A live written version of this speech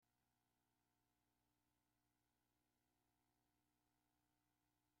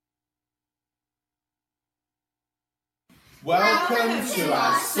Welcome to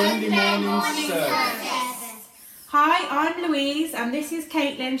our Sunday morning service. Hi, I'm Louise and this is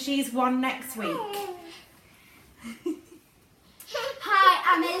Caitlin. She's 1 next week. Hi,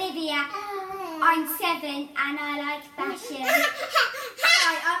 I'm Olivia. I'm 7 and I like fashion.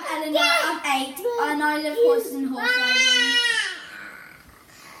 Hi, I'm Eleanor. I'm 8 and I love horses and horse riding.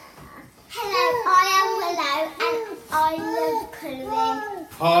 Hello, I am Willow and I love colouring.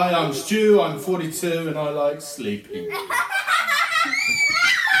 Hi, I'm Stu. I'm 42 and I like sleeping.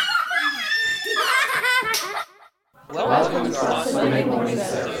 Welcome to our Sunday morning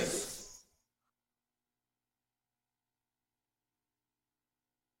service.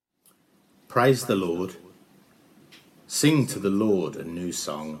 Praise the Lord. Sing to the Lord a new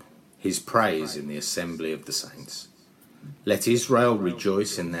song, his praise in the assembly of the saints. Let Israel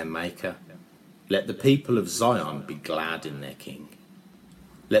rejoice in their Maker. Let the people of Zion be glad in their King.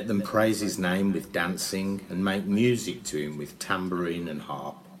 Let them praise his name with dancing and make music to him with tambourine and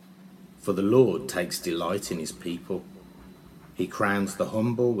harp. For the Lord takes delight in his people. He crowns the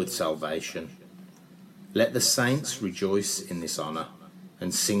humble with salvation. Let the saints rejoice in this honour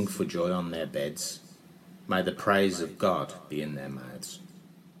and sing for joy on their beds. May the praise of God be in their mouths.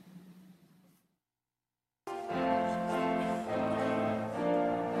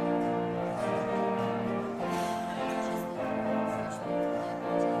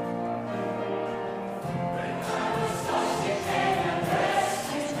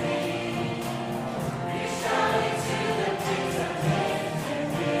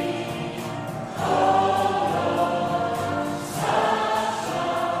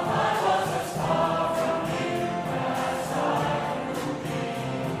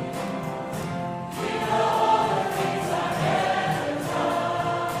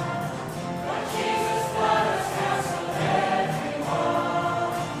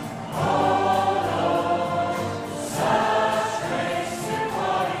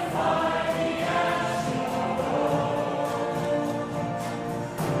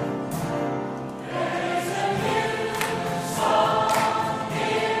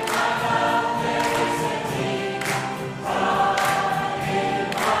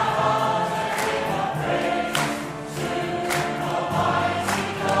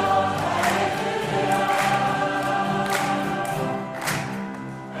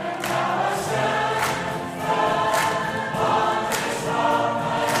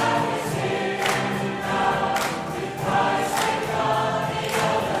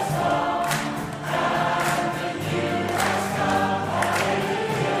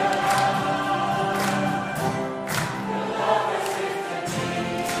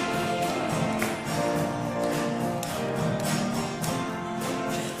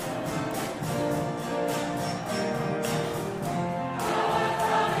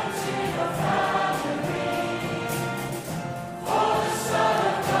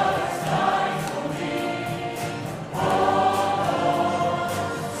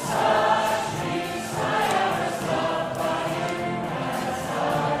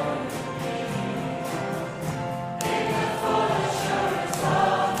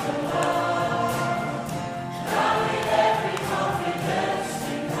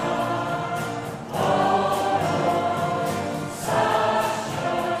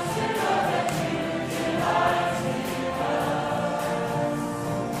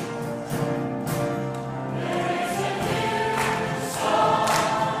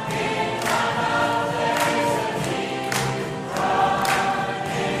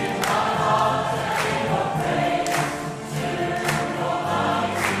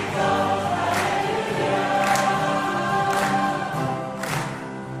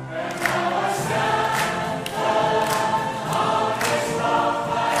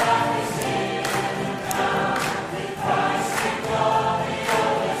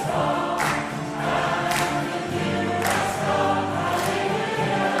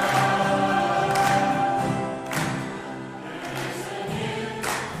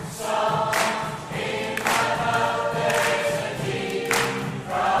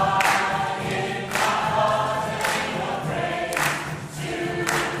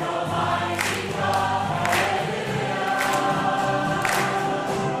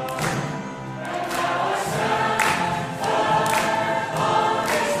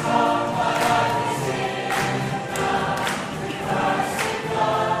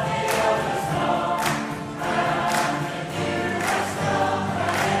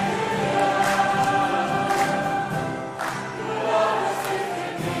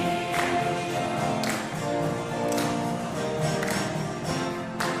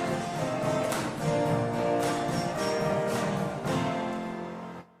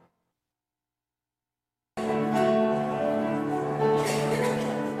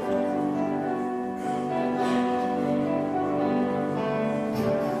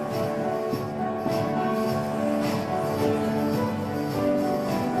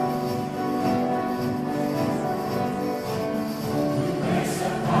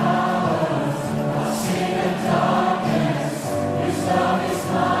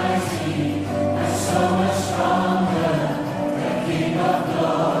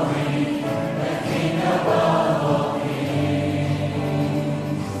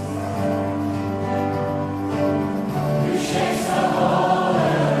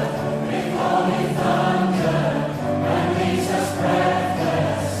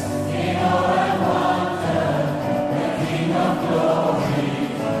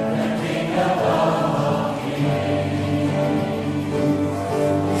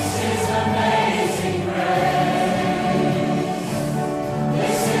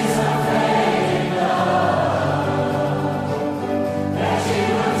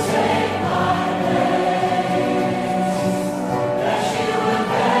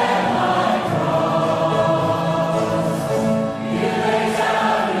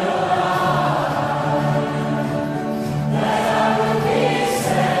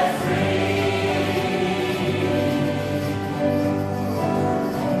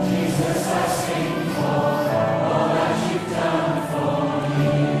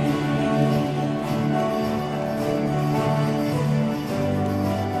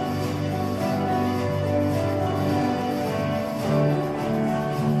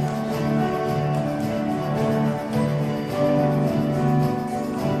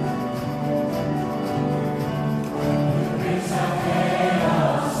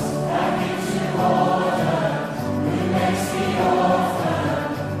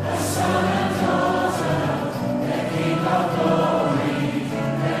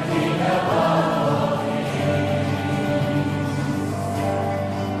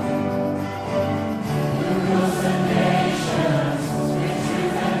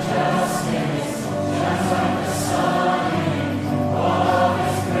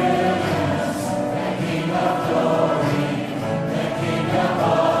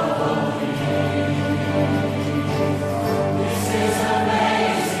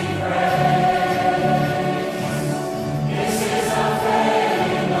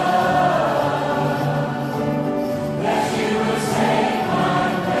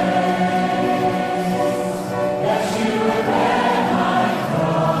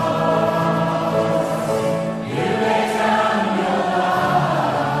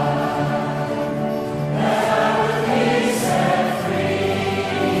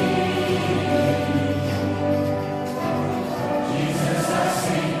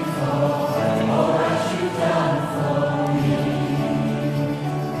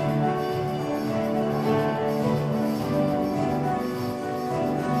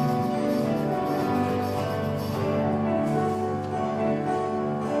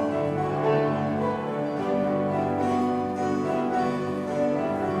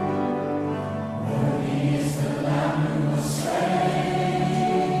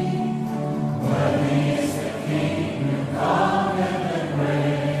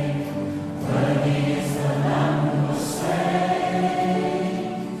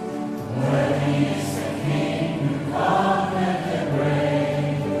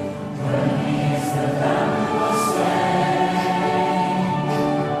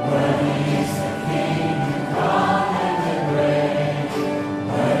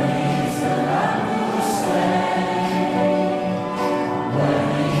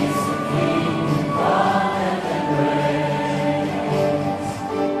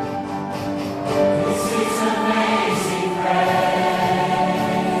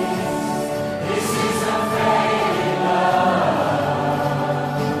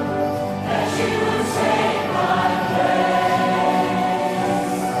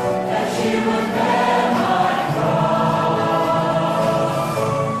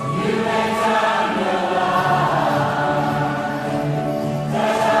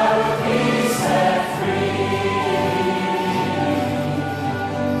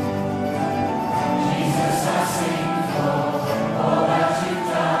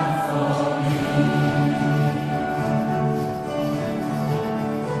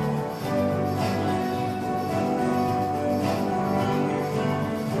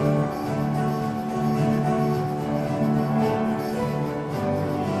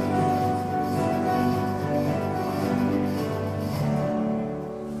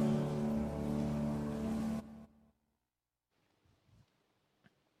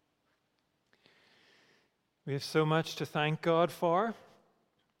 We have so much to thank God for,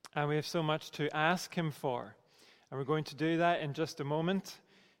 and we have so much to ask Him for. And we're going to do that in just a moment.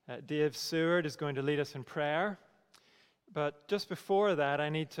 Dave Seward is going to lead us in prayer. But just before that, I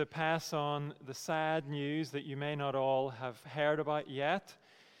need to pass on the sad news that you may not all have heard about yet.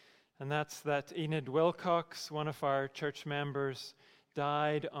 And that's that Enid Wilcox, one of our church members,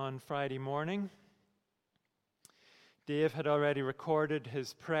 died on Friday morning. Dave had already recorded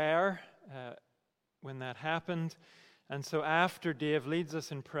his prayer when that happened. And so after Dave leads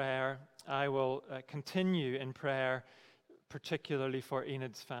us in prayer, I will continue in prayer, particularly for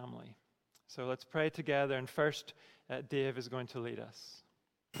Enid's family. So let's pray together, and first Dave is going to lead us.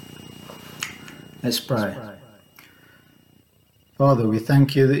 Let's pray. Father, we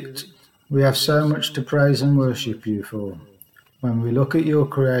thank you that we have so much to praise and worship you for. When we look at your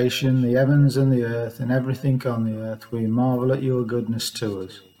creation, the heavens and the earth and everything on the earth, we marvel at your goodness to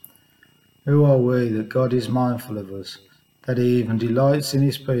us. Who are we that God is mindful of us, that he even delights in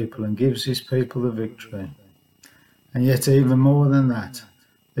his people and gives his people the victory? And yet even more than that,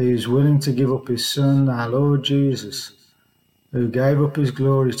 he is willing to give up his Son, our Lord Jesus, who gave up his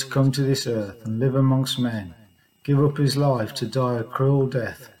glory to come to this earth and live amongst men, give up his life to die a cruel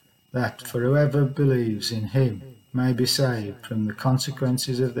death, that for whoever believes in him may be saved from the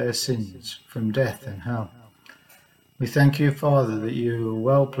consequences of their sins, from death and hell. We thank you, Father, that you are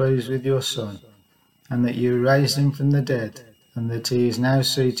well pleased with your Son, and that you raised him from the dead, and that he is now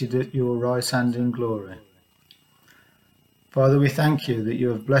seated at your right hand in glory. Father, we thank you that you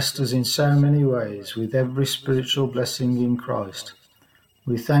have blessed us in so many ways with every spiritual blessing in Christ.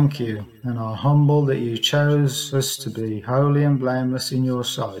 We thank you and are humbled that you chose us to be holy and blameless in your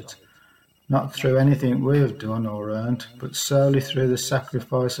sight, not through anything we have done or earned, but solely through the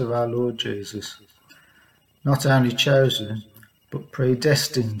sacrifice of our Lord Jesus. Not only chosen, but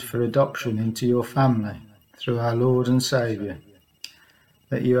predestined for adoption into your family through our Lord and Saviour,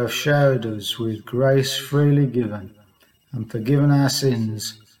 that you have showered us with grace freely given and forgiven our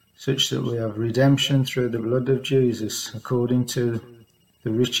sins, such that we have redemption through the blood of Jesus, according to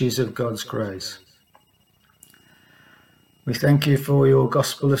the riches of God's grace. We thank you for your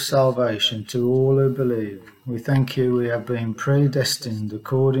gospel of salvation to all who believe. We thank you we have been predestined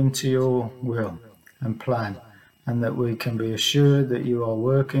according to your will and plan, and that we can be assured that you are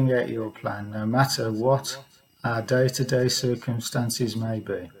working out your plan, no matter what our day-to-day circumstances may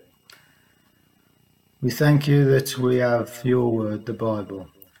be. We thank you that we have your word, the Bible,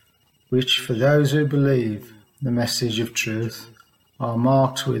 which for those who believe the message of truth are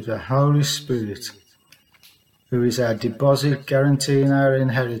marked with the Holy Spirit, who is our deposit guaranteeing our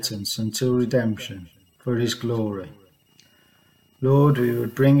inheritance until redemption for his glory. Lord, we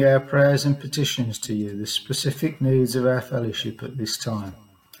would bring our prayers and petitions to you, the specific needs of our fellowship at this time.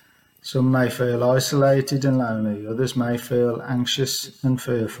 Some may feel isolated and lonely, others may feel anxious and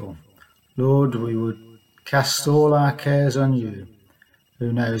fearful. Lord, we would cast all our cares on you,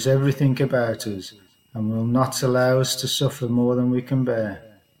 who knows everything about us and will not allow us to suffer more than we can bear.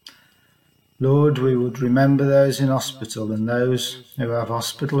 Lord, we would remember those in hospital and those who have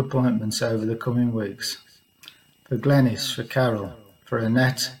hospital appointments over the coming weeks. For Glenys, for Carol, for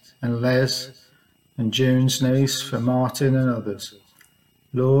Annette and Les and June's niece, for Martin and others.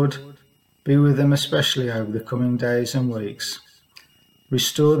 Lord, be with them especially over the coming days and weeks.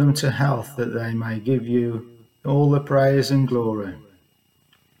 Restore them to health that they may give you all the praise and glory.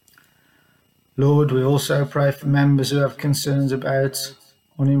 Lord, we also pray for members who have concerns about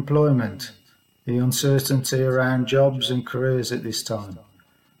unemployment, the uncertainty around jobs and careers at this time.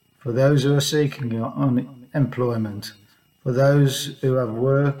 For those who are seeking employment, for those who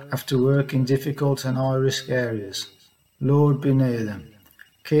have to work in difficult and high-risk areas. Lord, be near them.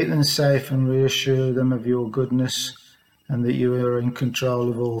 Keep them safe and reassure them of your goodness and that you are in control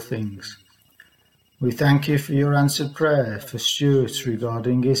of all things. We thank you for your answered prayer for Stuart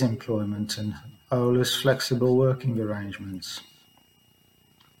regarding his employment and Ola's flexible working arrangements.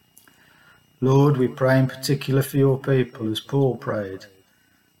 Lord, we pray in particular for your people as Paul prayed,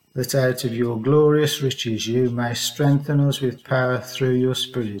 that out of your glorious riches you may strengthen us with power through your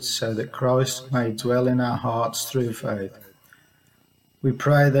Spirit, so that Christ may dwell in our hearts through faith. We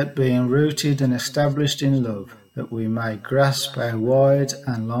pray that being rooted and established in love, that we may grasp how wide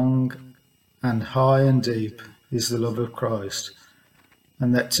and long and high and deep is the love of Christ,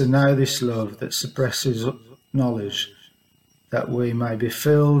 and that to know this love that surpasses knowledge, that we may be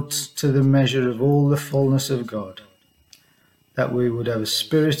filled to the measure of all the fullness of God, that we would have a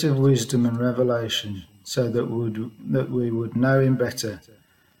spirit of wisdom and revelation, so that we would know him better,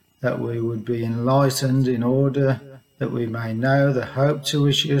 that we would be enlightened in order that we may know the hope to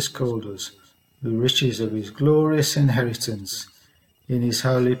which he has called us, the riches of his glorious inheritance in his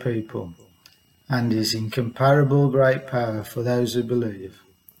holy people, and his incomparable great power for those who believe.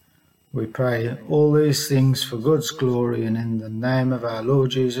 We pray all these things for God's glory and in the name of our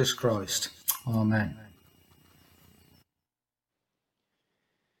Lord Jesus Christ. Amen.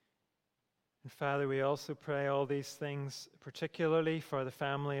 And Father, we also pray all these things particularly for the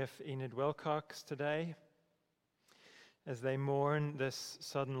family of Enid Wilcox today, as they mourn this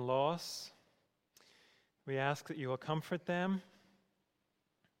sudden loss. We ask that you will comfort them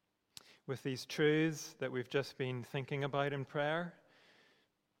with these truths that we've just been thinking about in prayer.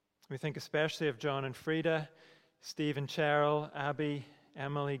 We think especially of John and Frida, Steve and Cheryl, Abby,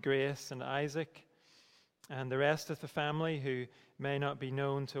 Emily, Grace, and Isaac, and the rest of the family who may not be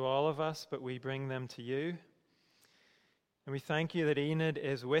known to all of us, but we bring them to you. And we thank you that Enid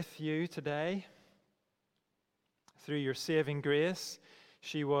is with you today. Through your saving grace,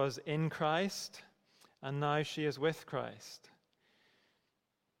 she was in Christ, and now she is with Christ.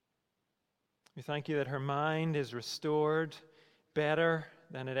 We thank you that her mind is restored better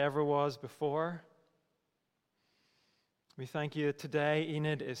than it ever was before. We thank you that today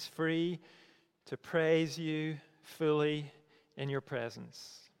Enid is free to praise you fully in your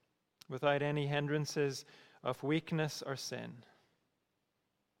presence, without any hindrances of weakness or sin.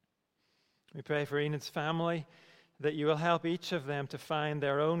 We pray for Enid's family, that you will help each of them to find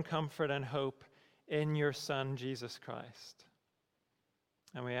their own comfort and hope in your Son, Jesus Christ.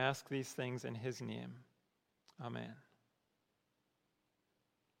 And we ask these things in his name. Amen.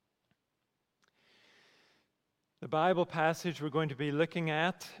 The Bible passage we're going to be looking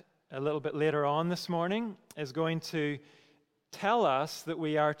at a little bit later on this morning is going to tell us that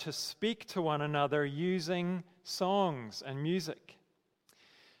we are to speak to one another using songs and music.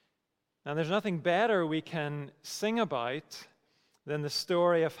 Now, there's nothing better we can sing about than the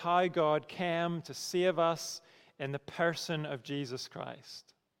story of how God came to save us in the person of Jesus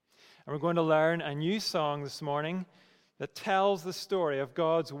Christ. And we're going to learn a new song this morning that tells the story of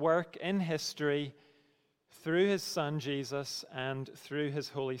God's work in history through his Son Jesus and through his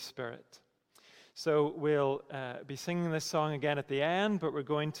Holy Spirit. So we'll be singing this song again at the end, but we're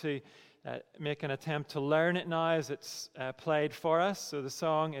going to make an attempt to learn it now as it's played for us. So the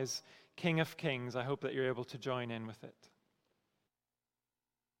song is King of Kings. I hope that you're able to join in with it.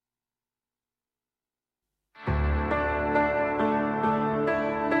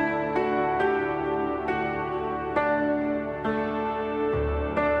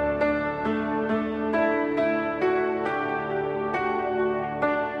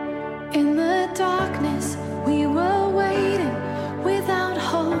 In the darkness, we were waiting without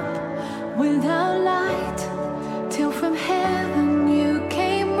hope, without light, till from heaven you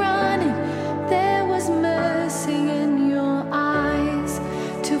came running. There was mercy in your eyes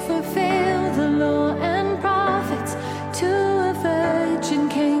to fulfill the law and prophets. To a virgin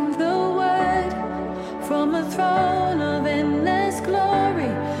came the word from a throne of endless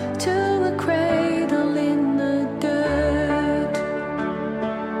glory to a cradle in the dirt.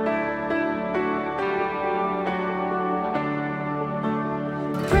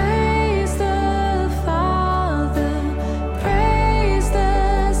 Praise the Father, praise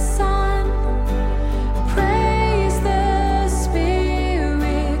the Son, praise the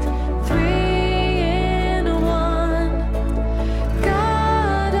Spirit, three in one.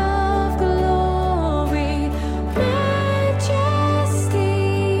 God of glory, majesty,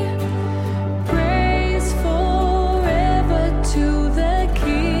 praise forever to the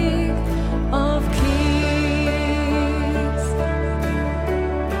King of Kings.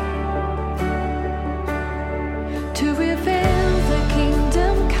 To reveal the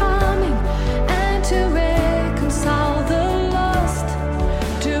kingdom coming and to reconcile the lost,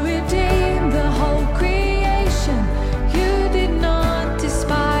 to redeem the whole creation. You did not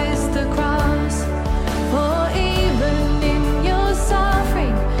despise the cross, for even in your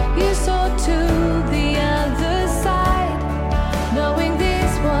suffering you saw to the other side, knowing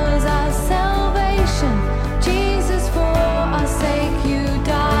this was our salvation. Jesus, for our sake you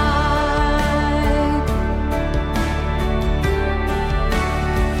died.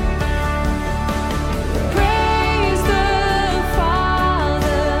 Praise the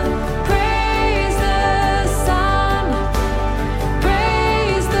Father, praise the Son,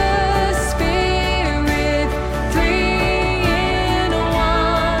 praise the Spirit, three in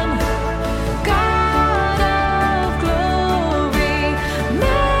one. God of glory,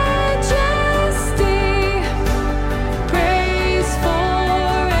 majesty,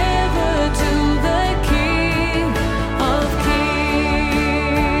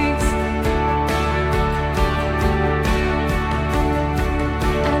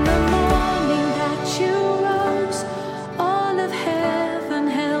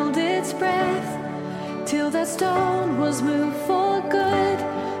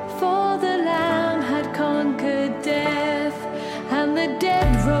 the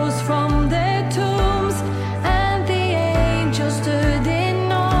dead rose from their tombs, and the angels stood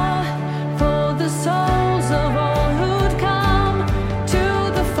in awe, for the souls of all who'd come to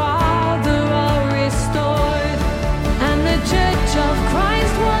the Father are restored. And the Church of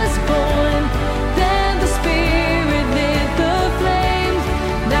Christ was born, then the Spirit lit the flames.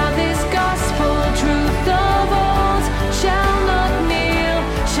 Now this gospel truth of old shall not kneel,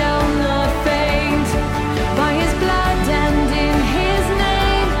 shall not faint. By his blood and in his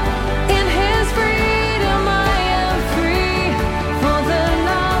name, in his freedom I am free, for the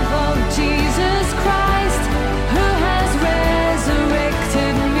love of Jesus Christ, who has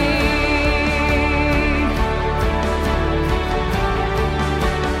resurrected me.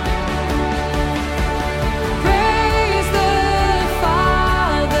 Praise the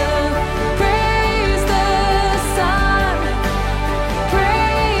Father, praise the Son,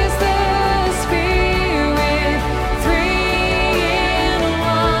 praise the Spirit, three in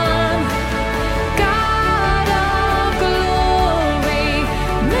one. God of glory,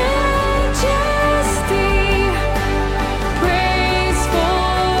 majesty, praise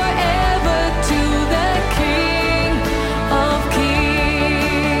forever to the King of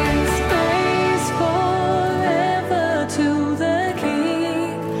Kings. Praise forever to the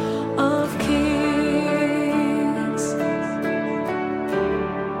King of Kings.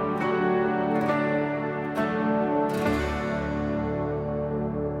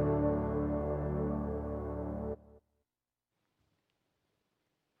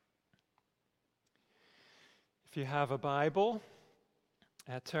 If you have a Bible,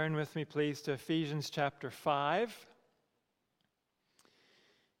 turn with me, please, to Ephesians chapter 5.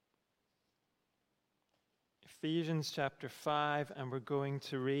 Ephesians chapter 5, and we're going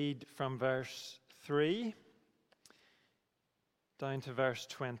to read from verse 3 down to verse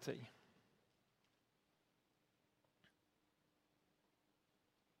 20.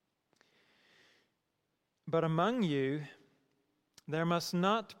 But among you there must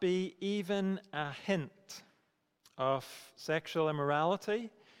not be even a hint of sexual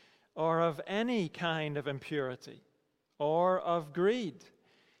immorality, or of any kind of impurity, or of greed,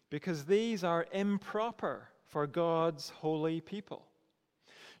 because these are improper for God's holy people.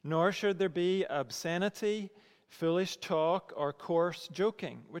 Nor should there be obscenity, foolish talk, or coarse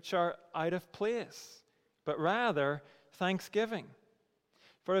joking, which are out of place, but rather thanksgiving.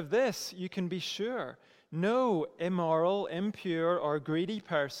 For of this you can be sure: no immoral, impure, or greedy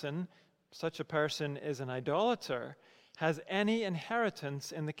person, such a person is an idolater, has any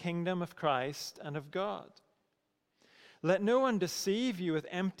inheritance in the kingdom of Christ and of God. Let no one deceive you with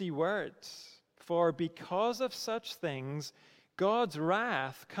empty words, for because of such things God's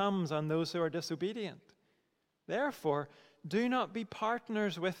wrath comes on those who are disobedient. Therefore, do not be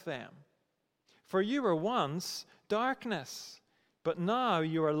partners with them. For you were once darkness, but now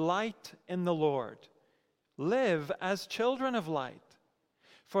you are light in the Lord. Live as children of light.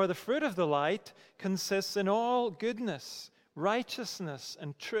 For the fruit of the light consists in all goodness, righteousness,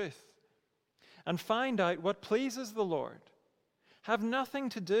 and truth. And find out what pleases the Lord. Have nothing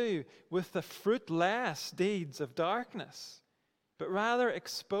to do with the fruitless deeds of darkness, but rather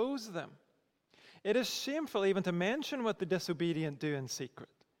expose them. It is shameful even to mention what the disobedient do in secret.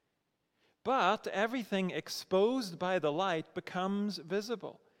 But everything exposed by the light becomes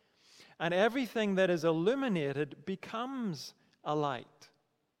visible, and everything that is illuminated becomes a light.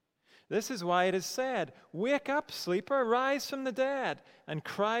 This is why it is said, "Wake up, sleeper, rise from the dead, and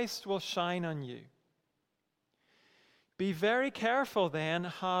Christ will shine on you." Be very careful then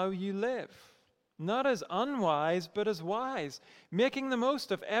how you live, not as unwise, but as wise, making the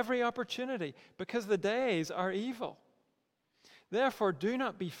most of every opportunity, because the days are evil. Therefore, do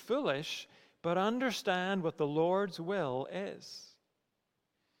not be foolish, but understand what the Lord's will is.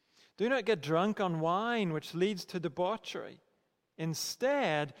 Do not get drunk on wine, which leads to debauchery.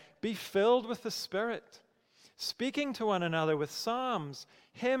 Instead, be filled with the Spirit, speaking to one another with psalms,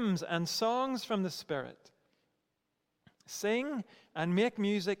 hymns, and songs from the Spirit. Sing and make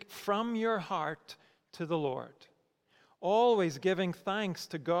music from your heart to the Lord, always giving thanks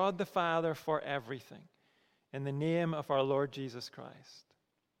to God the Father for everything, in the name of our Lord Jesus Christ.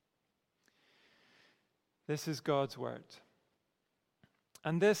 This is God's Word.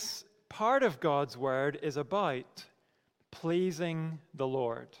 And this part of God's Word is about pleasing the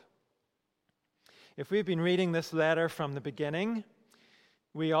Lord. If we've been reading this letter from the beginning,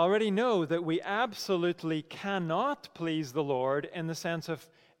 we already know that we absolutely cannot please the Lord in the sense of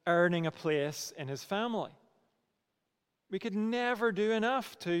earning a place in His family. We could never do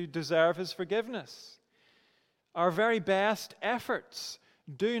enough to deserve His forgiveness. Our very best efforts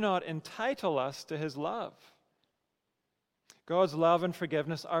do not entitle us to His love. God's love and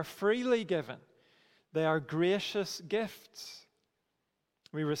forgiveness are freely given. They are gracious gifts.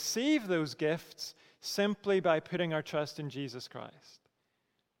 We receive those gifts simply by putting our trust in Jesus Christ.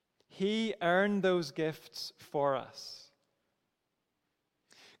 He earned those gifts for us.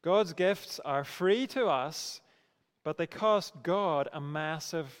 God's gifts are free to us, but they cost God a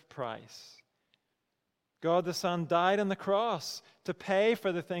massive price. God the Son died on the cross to pay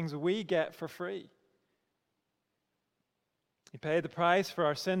for the things we get for free. He paid the price for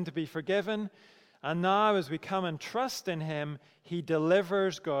our sin to be forgiven, and now as we come and trust in Him, He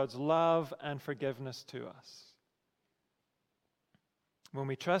delivers God's love and forgiveness to us. When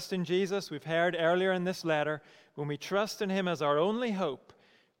we trust in Jesus, we've heard earlier in this letter, when we trust in Him as our only hope,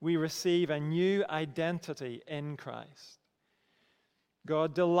 we receive a new identity in Christ.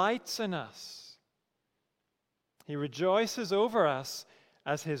 God delights in us. He rejoices over us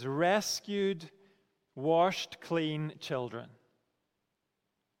as His rescued, washed clean children.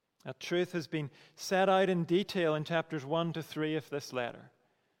 That truth has been set out in detail in chapters 1 to 3 of this letter.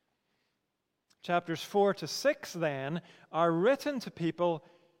 Chapters 4 to 6, then, are written to people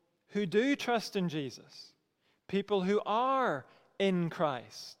who do trust in Jesus, people who are in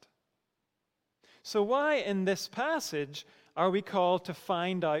Christ. So why in this passage are we called to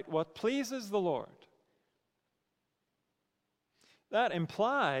find out what pleases the Lord? That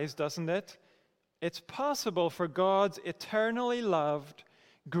implies, doesn't it, it's possible for God's eternally loved,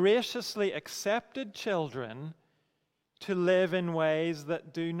 graciously accepted children to live in ways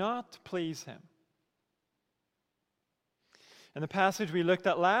that do not please Him. In the passage we looked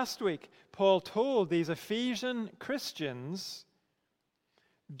at last week, Paul told these Ephesian Christians,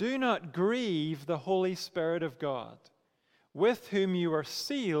 "Do not grieve the Holy Spirit of God, with whom you are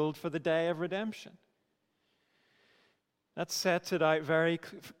sealed for the day of redemption." That sets it out very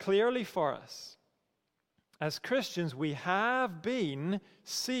clearly for us. As Christians, we have been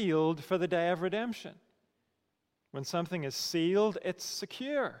sealed for the day of redemption. When something is sealed, it's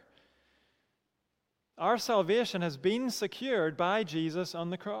secure. Our salvation has been secured by Jesus on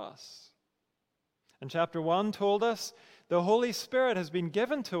the cross. And chapter 1 told us the Holy Spirit has been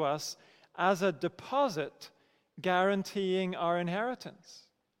given to us as a deposit guaranteeing our inheritance.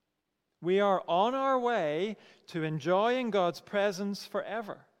 We are on our way to enjoying God's presence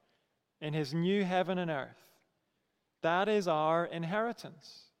forever in His new heaven and earth. That is our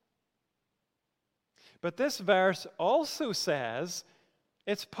inheritance. But this verse also says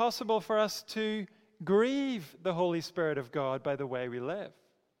it's possible for us to grieve the Holy Spirit of God by the way we live.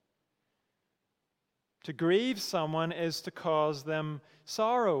 To grieve someone is to cause them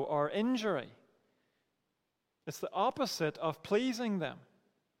sorrow or injury. It's the opposite of pleasing them.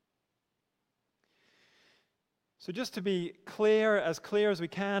 So just to be clear as we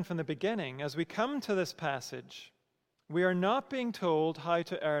can from the beginning, as we come to this passage, we are not being told how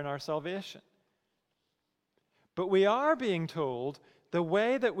to earn our salvation. But we are being told the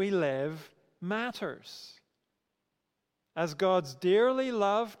way that we live matters. As God's dearly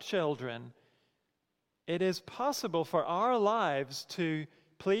loved children, it is possible for our lives to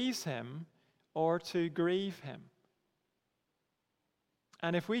please Him or to grieve Him.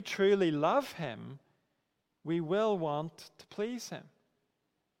 And if we truly love Him, we will want to please Him.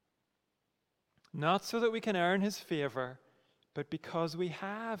 Not so that we can earn His favor, but because we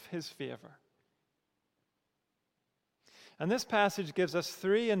have His favor. And this passage gives us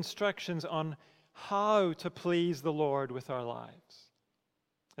 3 instructions on how to please the Lord with our lives.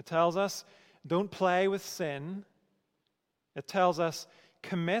 It tells us, don't play with sin. It tells us,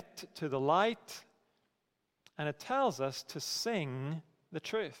 commit to the light. And it tells us to sing the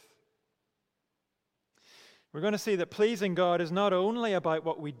truth. We're going to see that pleasing God is not only about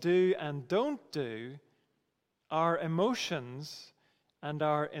what we do and don't do. Our emotions and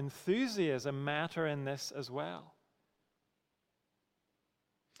our enthusiasm matter in this as well.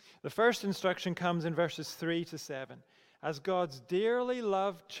 The first instruction comes in verses 3 to 7. As God's dearly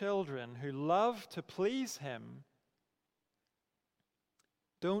loved children who love to please Him,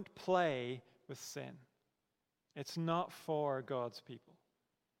 don't play with sin. It's not for God's people.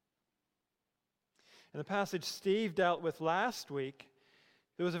 In the passage Steve dealt with last week,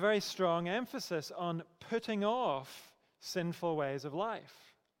 there was a very strong emphasis on putting off sinful ways of life.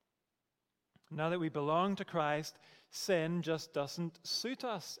 Now that we belong to Christ, sin just doesn't suit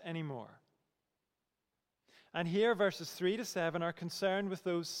us anymore. And here verses 3 to 7 are concerned with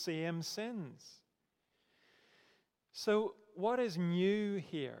those same sins. So what is new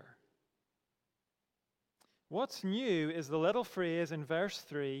here? What's new is the little phrase in verse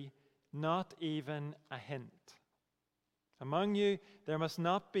 3, not even a hint. Among you, there must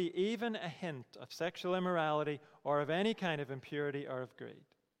not be even a hint of sexual immorality or of any kind of impurity or of greed.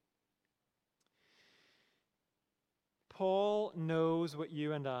 Paul knows what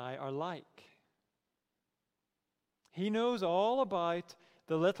you and I are like. He knows all about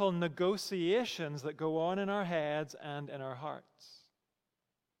the little negotiations that go on in our heads and in our hearts.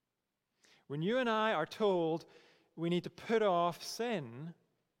 When you and I are told we need to put off sin,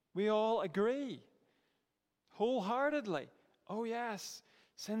 we all agree wholeheartedly. Oh yes,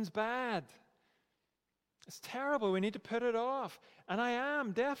 sin's bad. It's terrible. We need to put it off. And I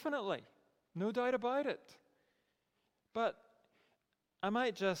am, definitely. No doubt about it. But I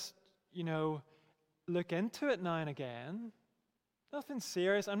might just, look into it now and again. Nothing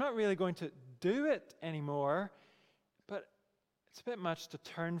serious. I'm not really going to do it anymore. But it's a bit much to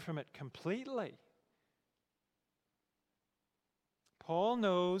turn from it completely. Paul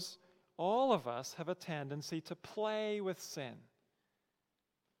knows all of us have a tendency to play with sin,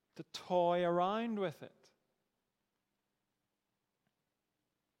 to toy around with it.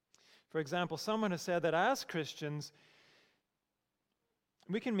 For example, someone has said that as Christians,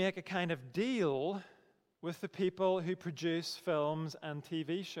 we can make a kind of deal with the people who produce films and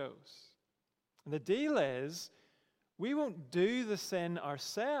TV shows. And the deal is, we won't do the sin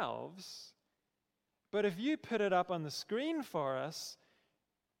ourselves, but if you put it up on the screen for us,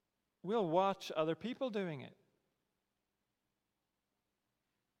 we'll watch other people doing it.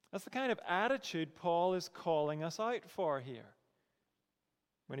 That's the kind of attitude Paul is calling us out for here.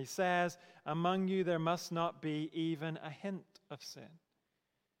 When he says, among you there must not be even a hint of sin.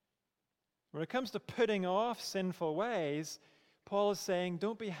 When it comes to putting off sinful ways, Paul is saying,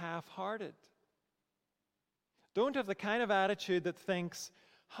 don't be half-hearted. Don't have the kind of attitude that thinks,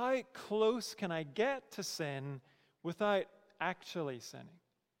 how close can I get to sin without actually sinning?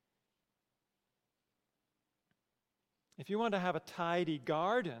 If you want to have a tidy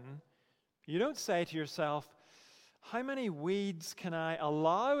garden, you don't say to yourself, how many weeds can I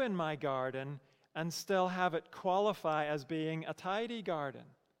allow in my garden and still have it qualify as being a tidy garden?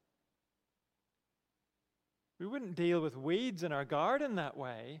 We wouldn't deal with weeds in our garden that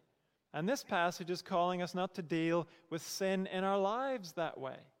way. And this passage is calling us not to deal with sin in our lives that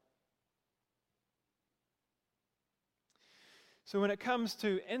way. So when it comes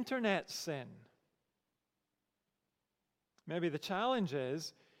to internet sin, maybe the challenge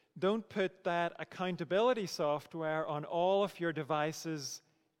is, don't put that accountability software on all of your devices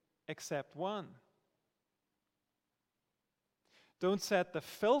except one. Don't set the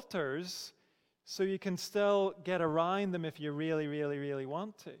filters so you can still get around them if you really, really, really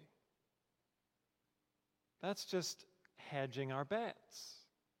want to. That's just hedging our bets.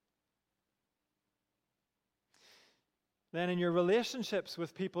 Then in your relationships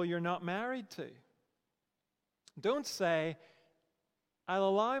with people you're not married to, don't say, I'll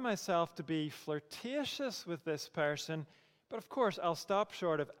allow myself to be flirtatious with this person, but of course I'll stop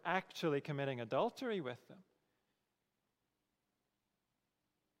short of actually committing adultery with them.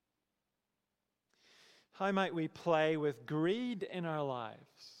 How might we play with greed in our lives?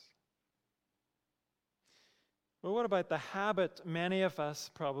 Well, what about the habit many of us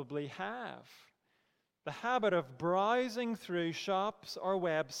probably have? The habit of browsing through shops or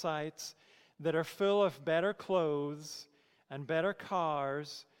websites that are full of better clothes and better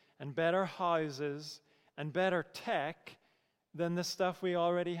cars and better houses and better tech than the stuff we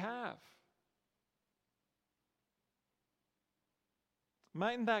already have.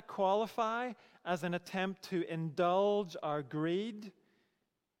 Mightn't that qualify as an attempt to indulge our greed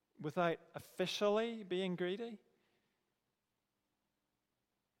without officially being greedy?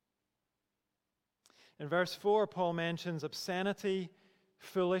 In verse 4, Paul mentions obscenity,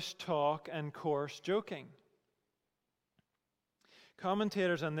 foolish talk, and coarse joking.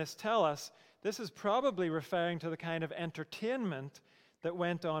 Commentators on this tell us this is probably referring to the kind of entertainment that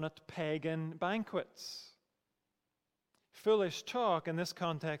went on at pagan banquets. Foolish talk in this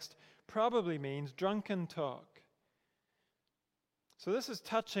context probably means drunken talk. So this is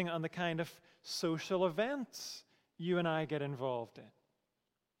touching on the kind of social events you and I get involved in.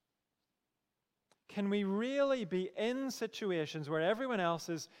 Can we really be in situations where everyone else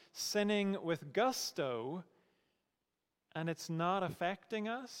is sinning with gusto and it's not affecting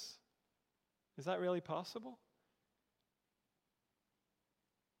us? Is that really possible?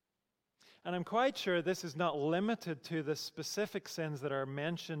 And I'm quite sure this is not limited to the specific sins that are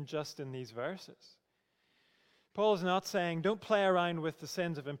mentioned just in these verses. Paul is not saying don't play around with the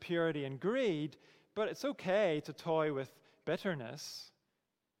sins of impurity and greed, but it's okay to toy with bitterness.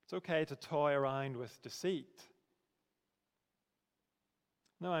 It's okay to toy around with deceit.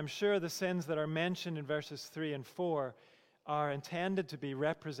 No, I'm sure the sins that are mentioned in verses 3 and 4 are intended to be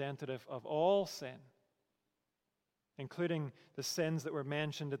representative of all sin, including the sins that were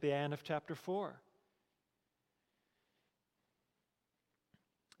mentioned at the end of chapter 4.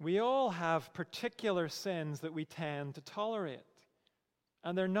 We all have particular sins that we tend to tolerate,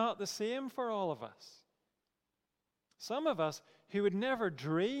 and they're not the same for all of us. Some of us who would never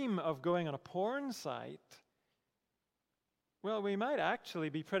dream of going on a porn site, well, we might actually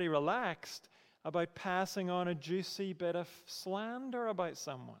be pretty relaxed about passing on a juicy bit of slander about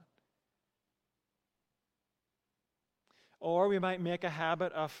someone. Or we might make a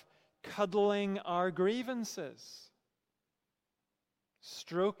habit of cuddling our grievances,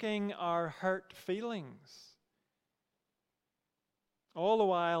 stroking our hurt feelings, all the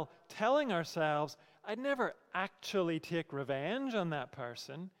while telling ourselves, I'd never actually take revenge on that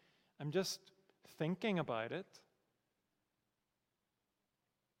person. I'm just thinking about it.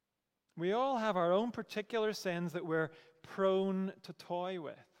 We all have our own particular sins that we're prone to toy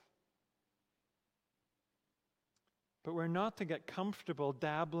with. But we're not to get comfortable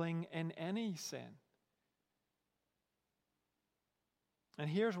dabbling in any sin. And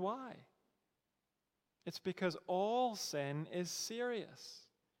here's why. It's because all sin is serious.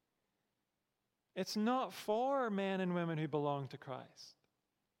 It's not for men and women who belong to Christ.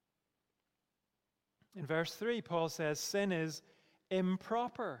 In verse 3, Paul says, sin is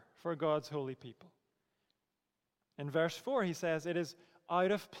improper for God's holy people. In verse 4, he says, it is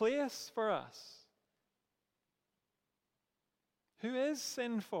out of place for us. Who is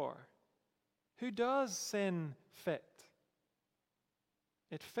sin for? Who does sin fit?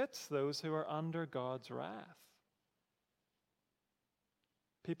 It fits those who are under God's wrath.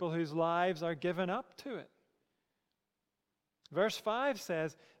 People whose lives are given up to it. Verse 5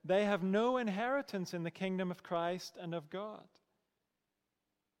 says, they have no inheritance in the kingdom of Christ and of God.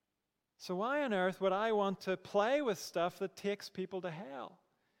 So why on earth would I want to play with stuff that takes people to hell?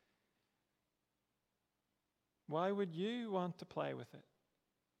 Why would you want to play with it?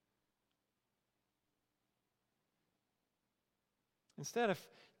 Instead of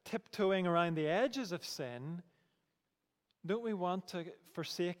tiptoeing around the edges of sin, don't we want to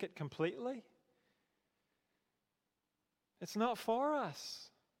forsake it completely? It's not for us.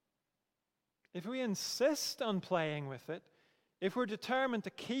 If we insist on playing with it, if we're determined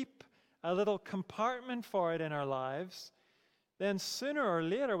to keep a little compartment for it in our lives, then sooner or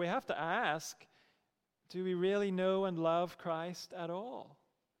later we have to ask, do we really know and love Christ at all?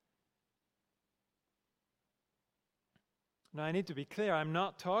 Now, I need to be clear, I'm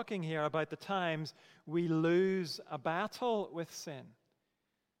not talking here about the times we lose a battle with sin,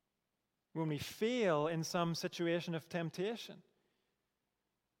 when we fail in some situation of temptation.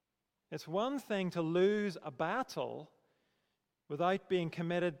 It's one thing to lose a battle without being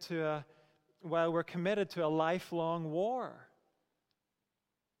committed to we're committed to a lifelong war.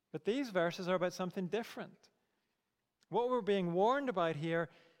 But these verses are about something different. What we're being warned about here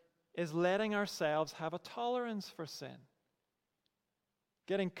is letting ourselves have a tolerance for sin.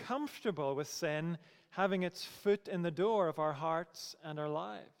 Getting comfortable with sin, having its foot in the door of our hearts and our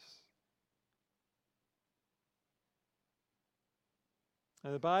lives.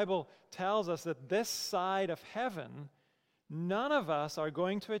 Now, the Bible tells us that this side of heaven, none of us are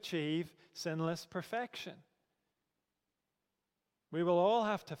going to achieve sinless perfection. We will all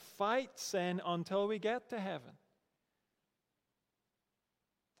have to fight sin until we get to heaven.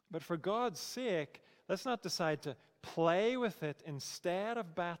 But for God's sake, let's not decide to play with it instead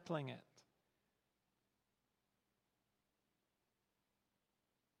of battling it.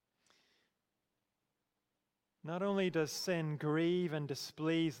 Not only does sin grieve and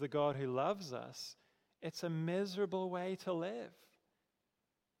displease the God who loves us, it's a miserable way to live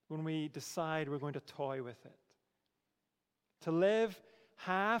when we decide we're going to toy with it. To live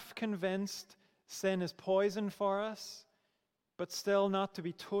half convinced sin is poison for us, but still not to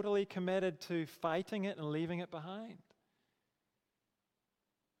be totally committed to fighting it and leaving it behind.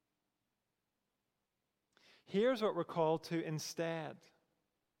 Here's what we're called to instead.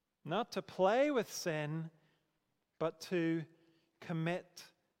 Not to play with sin, but to commit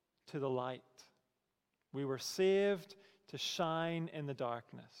to the light. We were saved to shine in the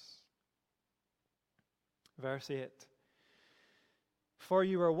darkness. Verse 8. For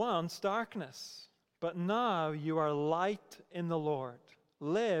you were once darkness, but now you are light in the Lord.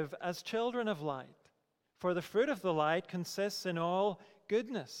 Live as children of light. For the fruit of the light consists in all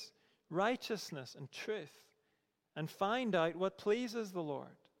goodness, righteousness, and truth. And find out what pleases the Lord.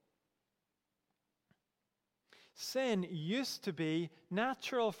 Sin used to be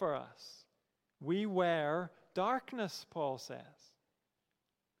natural for us. We were darkness, Paul says.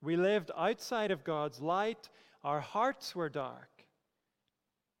 We lived outside of God's light, Our hearts were dark.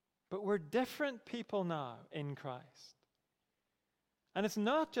 But we're different people now in Christ. And it's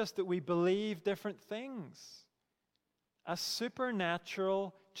not just that we believe different things. A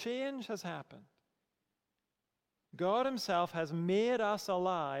supernatural change has happened. God himself has made us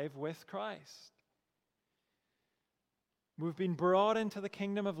alive with Christ. We've been brought into the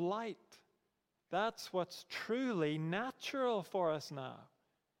kingdom of light. That's what's truly natural for us now.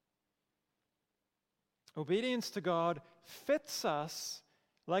 Obedience to God fits us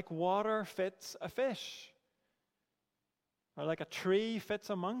like water fits a fish, or like a tree fits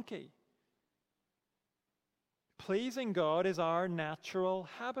a monkey. Pleasing God is our natural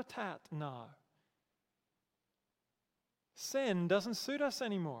habitat now. Sin doesn't suit us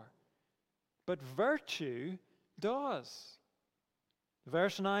anymore, but virtue does.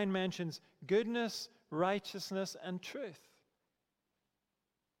 Verse 9 mentions goodness, righteousness, and truth.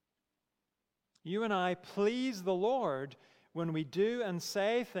 You and I please the Lord when we do and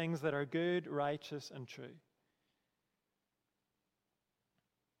say things that are good, righteous, and true.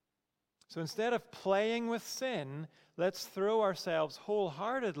 So instead of playing with sin, let's throw ourselves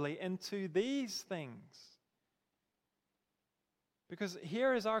wholeheartedly into these things. Because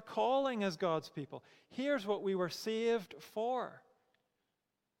here is our calling as God's people. Here's what we were saved for.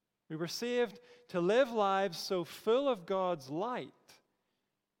 We were saved to live lives so full of God's light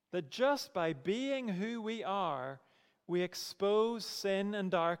that just by being who we are, we expose sin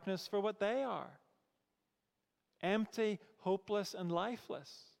and darkness for what they are. Empty, hopeless, and lifeless.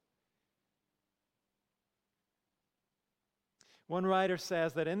 One writer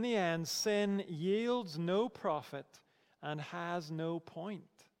says that in the end, sin yields no profit and has no point.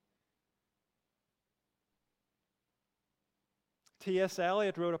 T.S.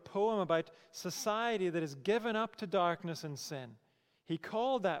 Eliot wrote a poem about society that is given up to darkness and sin. He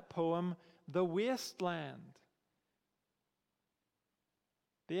called that poem The Wasteland.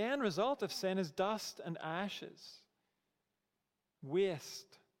 The end result of sin is dust and ashes.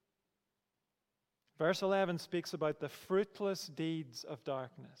 Waste. Verse 11 speaks about the fruitless deeds of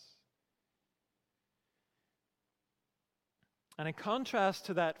darkness. And in contrast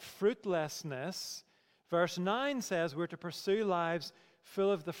to that fruitlessness, verse 9 says we're to pursue lives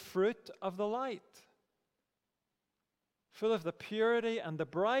full of the fruit of the light, full of the purity and the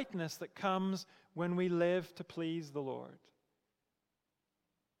brightness that comes when we live to please the Lord.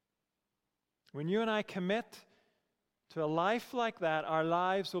 When you and I commit to a life like that, our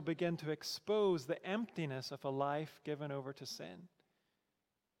lives will begin to expose the emptiness of a life given over to sin.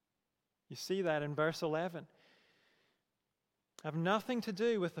 You see that in verse 11. Have nothing to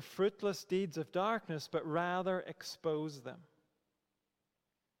do with the fruitless deeds of darkness, but rather expose them.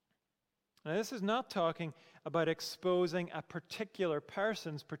 Now, this is not talking about exposing a particular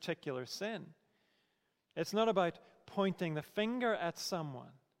person's particular sin. It's not about pointing the finger at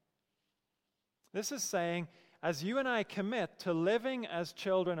someone. This is saying, as you and I commit to living as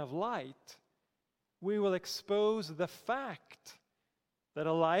children of light, we will expose the fact that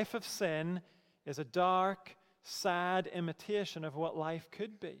a life of sin is a dark, sad imitation of what life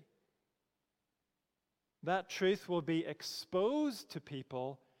could be. That truth will be exposed to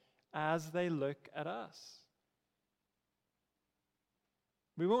people as they look at us.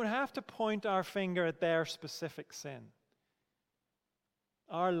 We won't have to point our finger at their specific sin.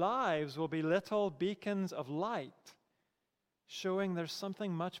 Our lives will be little beacons of light, showing there's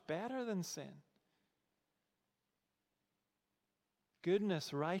something much better than sin.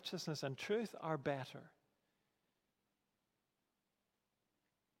 Goodness, righteousness, and truth are better.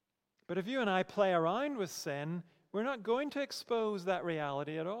 But if you and I play around with sin, we're not going to expose that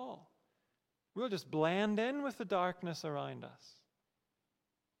reality at all. We'll just blend in with the darkness around us.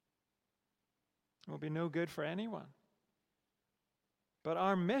 It will be no good for anyone. But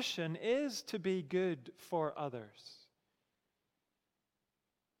our mission is to be good for others.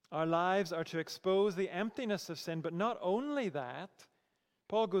 Our lives are to expose the emptiness of sin, but not only that,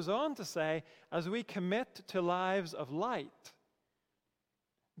 Paul goes on to say, as we commit to lives of light,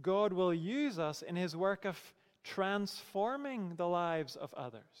 God will use us in his work of transforming the lives of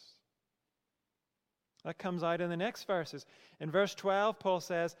others. That comes out in the next verses. In verse 12, Paul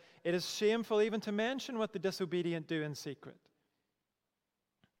says, it is shameful even to mention what the disobedient do in secret.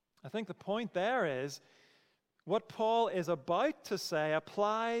 I think the point there is, what Paul is about to say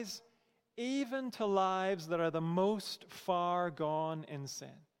applies even to lives that are the most far gone in sin.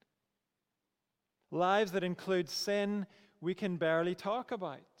 Lives that include sin we can barely talk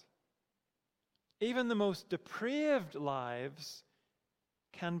about. Even the most depraved lives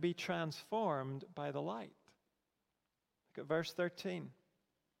can be transformed by the light. Look at verse 13.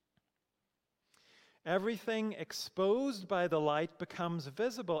 Everything exposed by the light becomes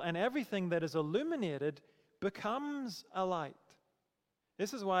visible, and everything that is illuminated becomes a light.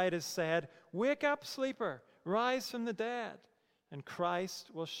 This is why it is said, "Wake up, sleeper, rise from the dead, and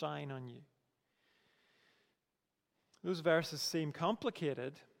Christ will shine on you." Those verses seem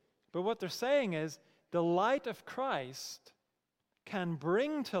complicated, but what they're saying is the light of Christ can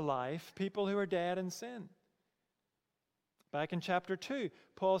bring to life people who are dead in sin. Back in chapter 2,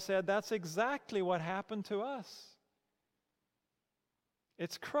 Paul said that's exactly what happened to us.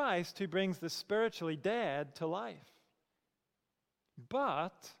 It's Christ who brings the spiritually dead to life.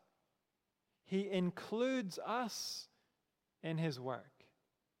 But he includes us in his work.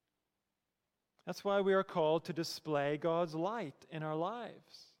 That's why we are called to display God's light in our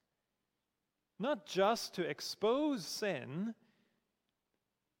lives. Not just to expose sin,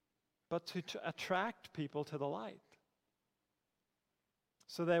 but to attract people to the light,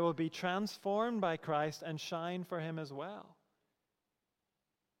 so they will be transformed by Christ and shine for him as well.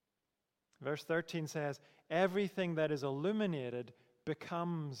 Verse 13 says, everything that is illuminated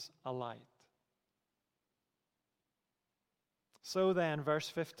becomes a light. So then, verse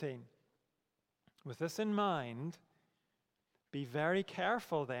 15, with this in mind, be very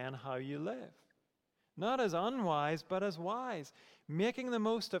careful then how you live, not as unwise, but as wise, making the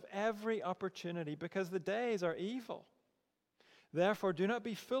most of every opportunity, because the days are evil. Therefore, do not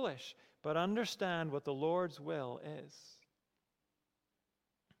be foolish, but understand what the Lord's will is.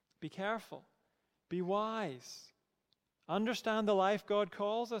 Be careful. Be wise. Understand the life God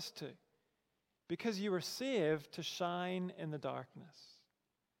calls us to, because you were saved to shine in the darkness.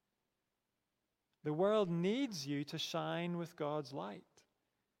 The world needs you to shine with God's light.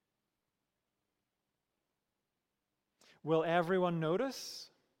 Will everyone notice?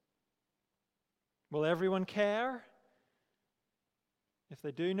 Will everyone care? If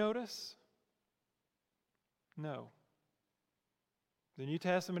they do notice, no. The New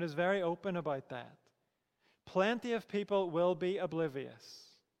Testament is very open about that. Plenty of people will be oblivious,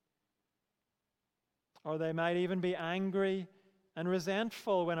 or they might even be angry and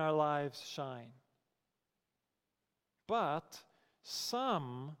resentful when our lives shine. But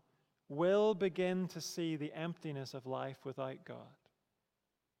some will begin to see the emptiness of life without God.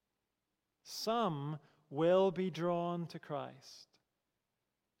 Some will be drawn to Christ,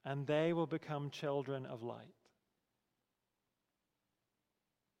 and they will become children of light.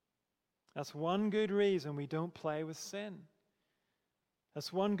 That's one good reason we don't play with sin.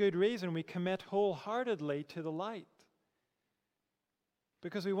 That's one good reason we commit wholeheartedly to the light.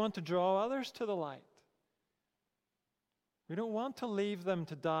 Because we want to draw others to the light. We don't want to leave them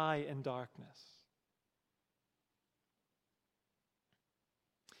to die in darkness.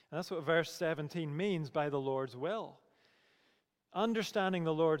 And that's what verse 17 means by the Lord's will. Understanding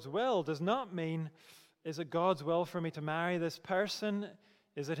the Lord's will does not mean, is it God's will for me to marry this person?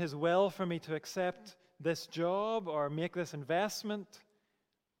 Is it his will for me to accept this job or make this investment?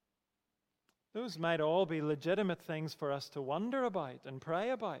 Those might all be legitimate things for us to wonder about and pray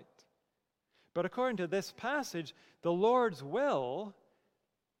about. But according to this passage, the Lord's will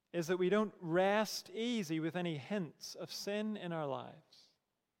is that we don't rest easy with any hints of sin in our lives.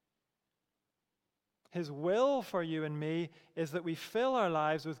 His will for you and me is that we fill our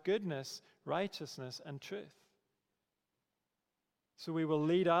lives with goodness, righteousness, and truth. So we will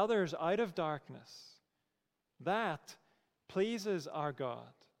lead others out of darkness. That pleases our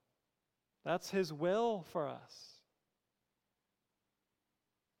God. That's his will for us.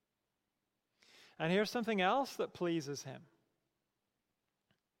 And here's something else that pleases him.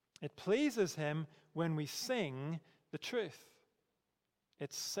 It pleases him when we sing the truth.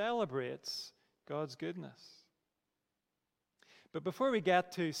 It celebrates God's goodness. But before we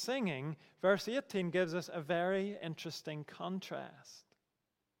get to singing, verse 18 gives us a very interesting contrast.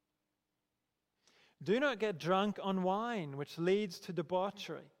 Do not get drunk on wine, which leads to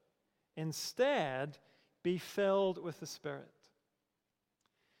debauchery. Instead, be filled with the Spirit.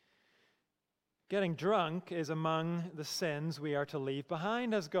 Getting drunk is among the sins we are to leave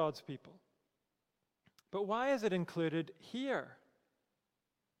behind as God's people. But why is it included here?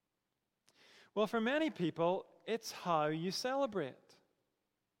 Well, for many people, it's how you celebrate.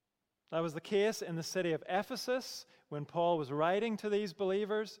 That was the case in the city of Ephesus when Paul was writing to these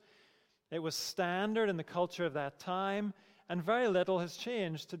believers. It was standard in the culture of that time, and very little has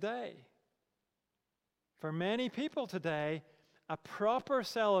changed today. For many people today, a proper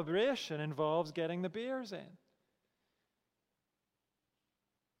celebration involves getting the beers in.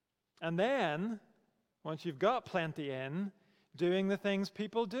 And then, once you've got plenty in, doing the things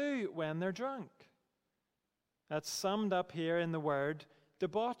people do when they're drunk. That's summed up here in the word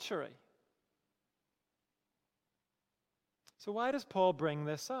debauchery. So why does Paul bring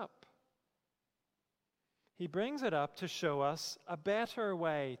this up? He brings it up to show us a better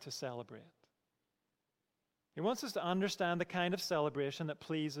way to celebrate. He wants us to understand the kind of celebration that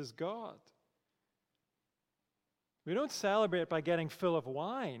pleases God. We don't celebrate by getting full of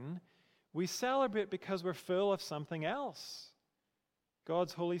wine. We celebrate because we're full of something else,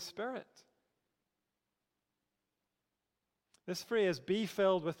 God's Holy Spirit. This phrase, be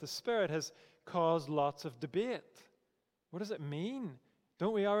filled with the Spirit, has caused lots of debate. What does it mean?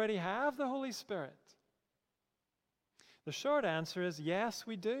 Don't we already have the Holy Spirit? The short answer is yes,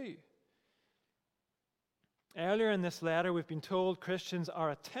 we do. Earlier in this letter, we've been told Christians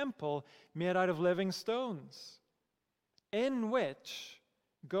are a temple made out of living stones, in which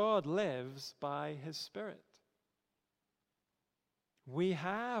God lives by His Spirit. We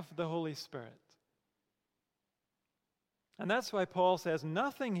have the Holy Spirit. And that's why Paul says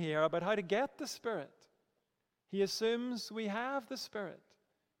nothing here about how to get the Spirit. He assumes we have the Spirit.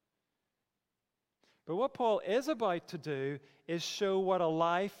 But what Paul is about to do is show what a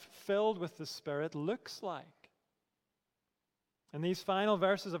life filled with the Spirit looks like. In these final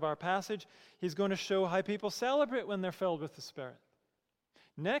verses of our passage, he's going to show how people celebrate when they're filled with the Spirit.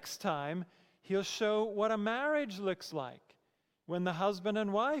 Next time, he'll show what a marriage looks like when the husband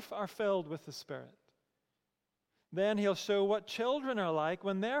and wife are filled with the Spirit. Then he'll show what children are like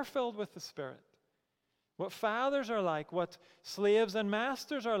when they're filled with the Spirit. What fathers are like, what slaves and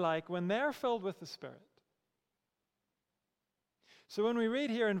masters are like when they're filled with the Spirit. So when we read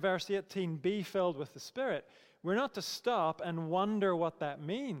here in verse 18, be filled with the Spirit, we're not to stop and wonder what that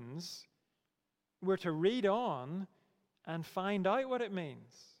means. We're to read on and find out what it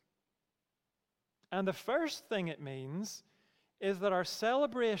means. And the first thing it means is that our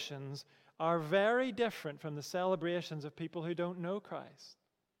celebrations are very different from the celebrations of people who don't know Christ.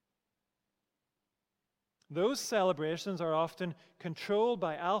 Those celebrations are often controlled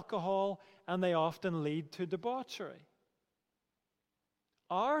by alcohol, and they often lead to debauchery.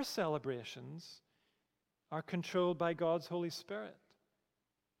 Our celebrations are controlled by God's Holy Spirit,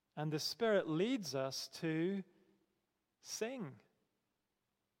 and the Spirit leads us to sing.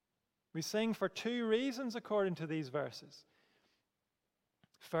 We sing for two reasons according to these verses.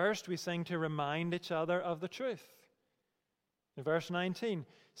 First, we sing to remind each other of the truth. In verse 19,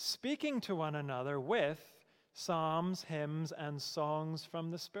 speaking to one another with psalms, hymns, and songs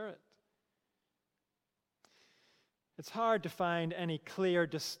from the Spirit. It's hard to find any clear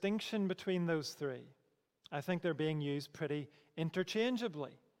distinction between those three. I think they're being used pretty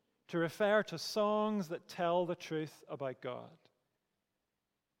interchangeably to refer to songs that tell the truth about God.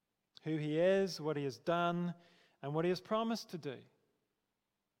 Who He is, what He has done, and what He has promised to do.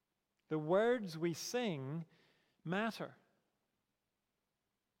 The words we sing matter.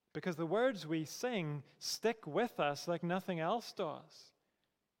 Because the words we sing stick with us like nothing else does.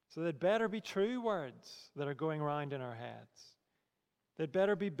 So they'd better be true words that are going around in our heads. They'd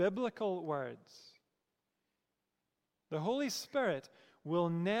better be biblical words. The Holy Spirit will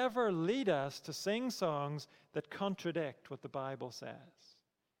never lead us to sing songs that contradict what the Bible says.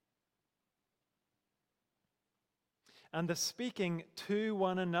 And the speaking to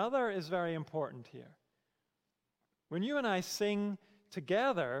one another is very important here. When you and I sing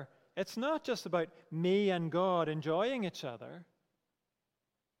together, it's not just about me and God enjoying each other.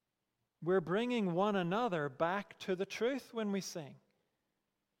 We're bringing one another back to the truth when we sing.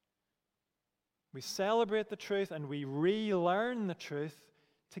 We celebrate the truth and we relearn the truth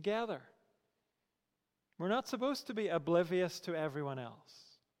together. We're not supposed to be oblivious to everyone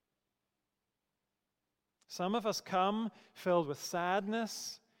else. Some of us come filled with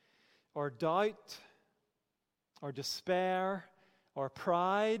sadness or doubt or despair or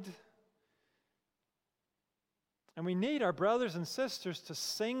pride. And we need our brothers and sisters to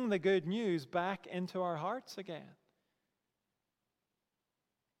sing the good news back into our hearts again.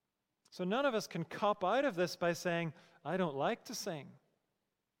 So none of us can cop out of this by saying, I don't like to sing.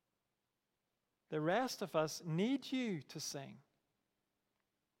 The rest of us need you to sing.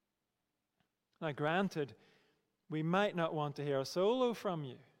 Now, granted, we might not want to hear a solo from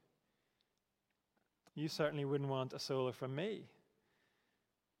you. You certainly wouldn't want a solo from me.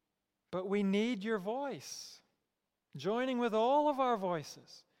 But we need your voice, joining with all of our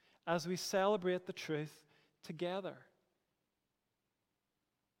voices as we celebrate the truth together.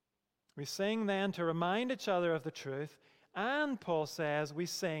 We sing then to remind each other of the truth, and Paul says we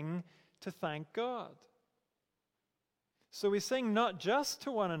sing to thank God. So we sing not just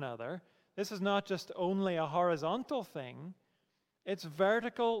to one another. This is not just only a horizontal thing. It's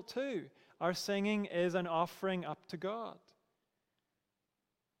vertical too. Our singing is an offering up to God.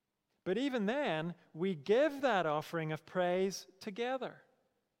 But even then, we give that offering of praise together.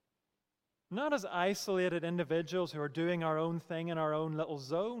 Not as isolated individuals who are doing our own thing in our own little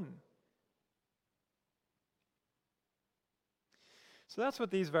zone. So that's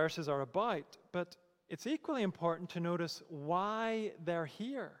what these verses are about. But it's equally important to notice why they're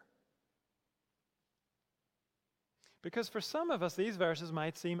here. Because for some of us, these verses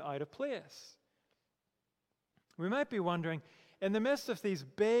might seem out of place. We might be wondering, in the midst of these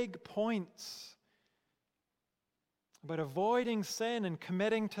big points about avoiding sin and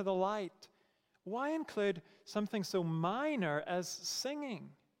committing to the light, why include something so minor as singing?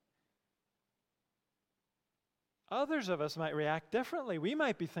 Others of us might react differently. We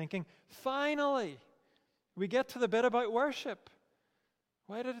might be thinking, finally, we get to the bit about worship.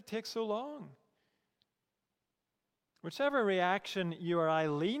 Why did it take so long? Whichever reaction you or I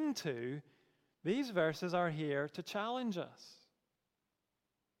lean to, these verses are here to challenge us.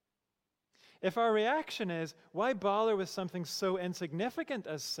 If our reaction is, why bother with something so insignificant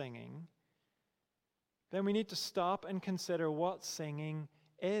as singing, then we need to stop and consider what singing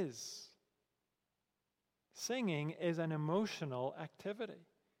is. Singing is an emotional activity.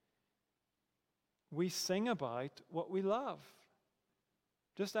 We sing about what we love.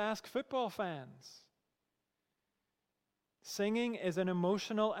 Just ask football fans. Singing is an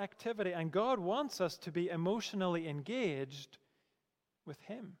emotional activity, and God wants us to be emotionally engaged with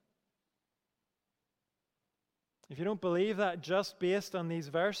Him. If you don't believe that just based on these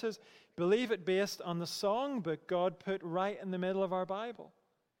verses, believe it based on the songbook God put right in the middle of our Bible.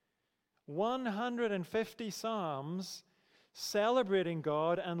 150 psalms celebrating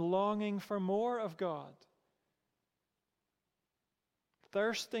God and longing for more of God.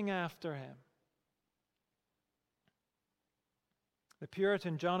 Thirsting after Him. The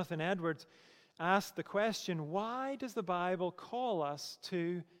Puritan Jonathan Edwards asked the question, why does the Bible call us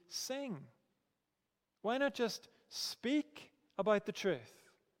to sing? Why not just speak about the truth?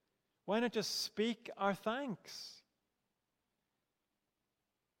 Why not just speak our thanks?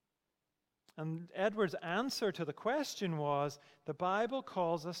 And Edwards' answer to the question was, the Bible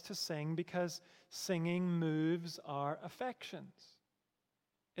calls us to sing because singing moves our affections.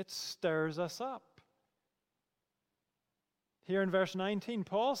 It stirs us up. Here in verse 19,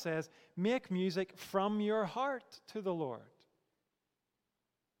 Paul says, make music from your heart to the Lord.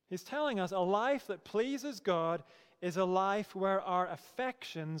 He's telling us a life that pleases God is a life where our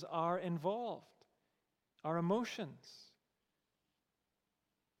affections are involved, our emotions.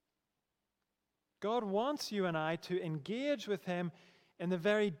 God wants you and I to engage with Him in the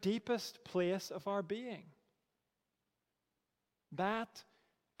very deepest place of our being. That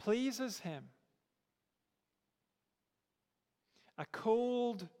pleases Him. A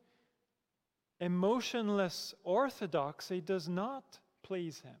cold, emotionless orthodoxy does not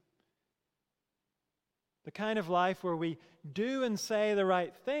please Him. The kind of life where we do and say the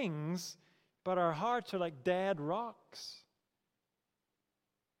right things, but our hearts are like dead rocks.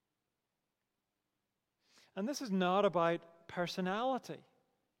 And this is not about personality.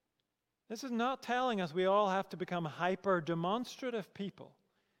 This is not telling us we all have to become hyper-demonstrative people.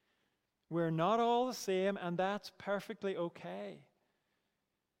 We're not all the same, and that's perfectly okay.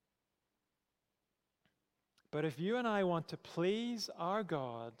 But if you and I want to please our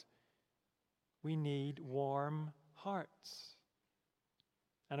God, we need warm hearts.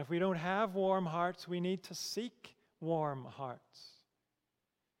 And if we don't have warm hearts, we need to seek warm hearts.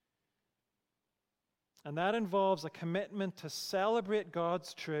 And that involves a commitment to celebrate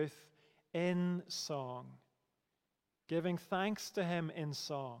God's truth in song, giving thanks to Him in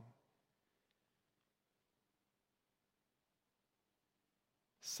song.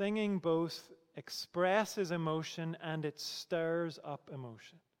 Singing both expresses emotion and it stirs up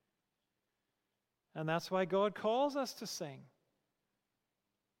emotion. And that's why God calls us to sing.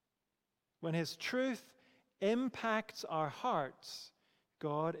 When His truth impacts our hearts,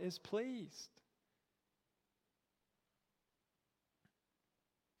 God is pleased.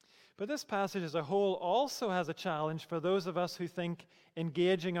 But this passage as a whole also has a challenge for those of us who think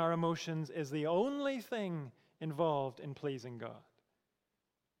engaging our emotions is the only thing involved in pleasing God.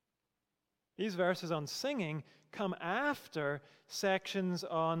 These verses on singing come after sections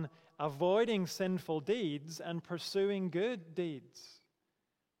on avoiding sinful deeds and pursuing good deeds.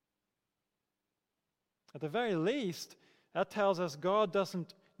 At the very least, that tells us God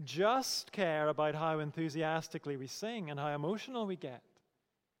doesn't just care about how enthusiastically we sing and how emotional we get.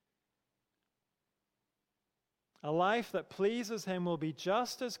 A life that pleases Him will be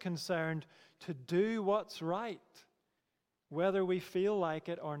just as concerned to do what's right, whether we feel like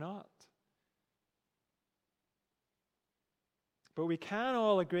it or not. But we can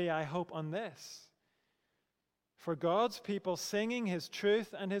all agree, I hope, on this. For God's people, singing his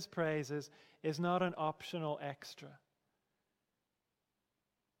truth and his praises is not an optional extra.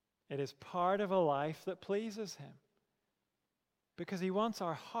 It is part of a life that pleases him, because he wants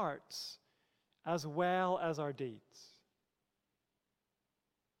our hearts as well as our deeds.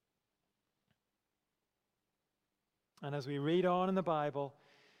 And as we read on in the Bible,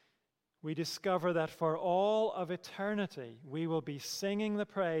 we discover that for all of eternity, we will be singing the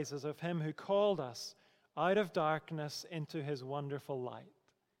praises of him who called us out of darkness into his wonderful light.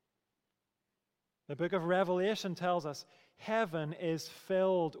 The book of Revelation tells us heaven is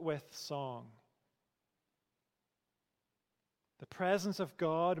filled with song. The presence of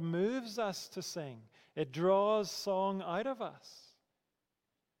God moves us to sing. It draws song out of us.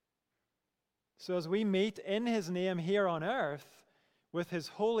 So as we meet in his name here on earth, with his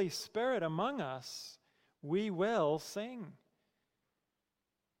Holy Spirit among us, we will sing.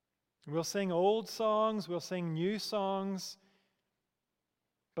 We'll sing old songs, we'll sing new songs,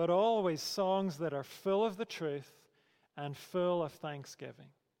 but always songs that are full of the truth and full of thanksgiving.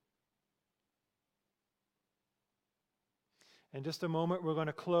 In just a moment, we're going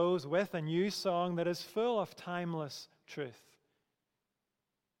to close with a new song that is full of timeless truth.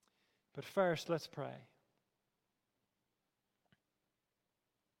 But first, let's pray.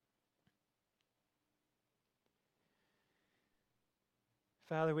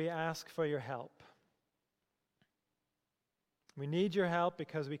 Father, we ask for your help. We need your help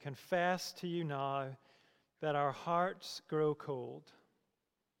because we confess to you now that our hearts grow cold.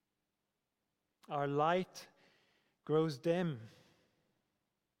 Our light grows dim.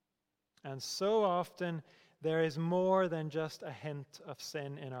 And so often there is more than just a hint of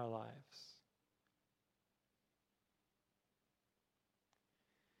sin in our lives.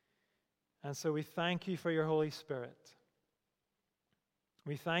 And so we thank you for your Holy Spirit.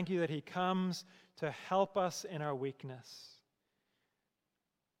 We thank you that he comes to help us in our weakness.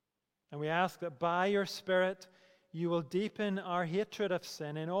 And we ask that by your Spirit, you will deepen our hatred of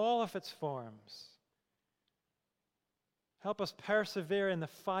sin in all of its forms. Help us persevere in the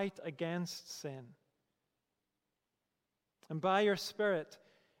fight against sin. And by your Spirit,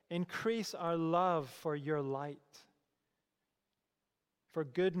 increase our love for your light, for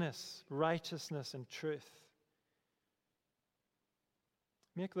goodness, righteousness, and truth.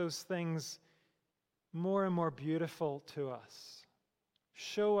 Make those things more and more beautiful to us.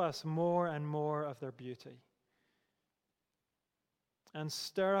 Show us more and more of their beauty. And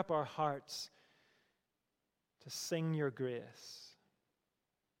stir up our hearts to sing your grace.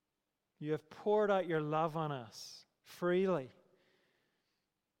 You have poured out your love on us freely.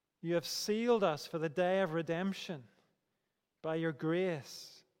 You have sealed us for the day of redemption by your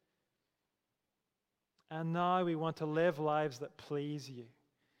grace. And now we want to live lives that please you.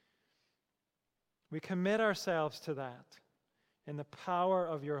 We commit ourselves to that in the power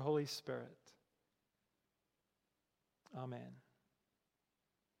of your Holy Spirit. Amen.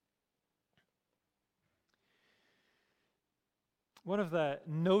 One of the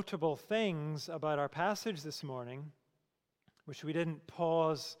notable things about our passage this morning, which we didn't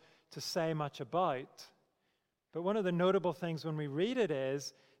pause to say much about, but one of the notable things when we read it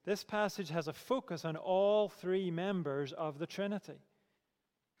is this passage has a focus on all three members of the Trinity.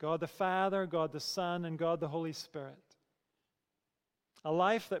 God the Father, God the Son, and God the Holy Spirit. A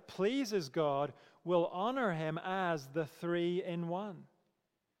life that pleases God will honor him as the three in one.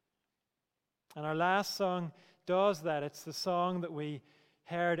 And our last song does that. It's the song that we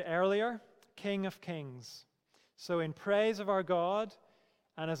heard earlier, King of Kings. So in praise of our God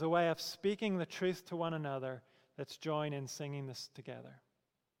and as a way of speaking the truth to one another, let's join in singing this together.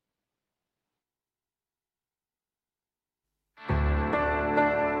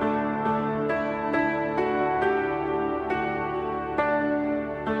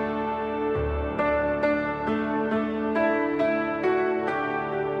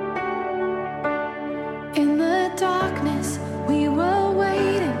 In the darkness, we were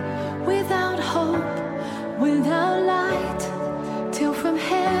waiting without hope, without light, till from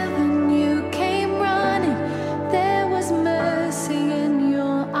heaven you came running. There was mercy in you.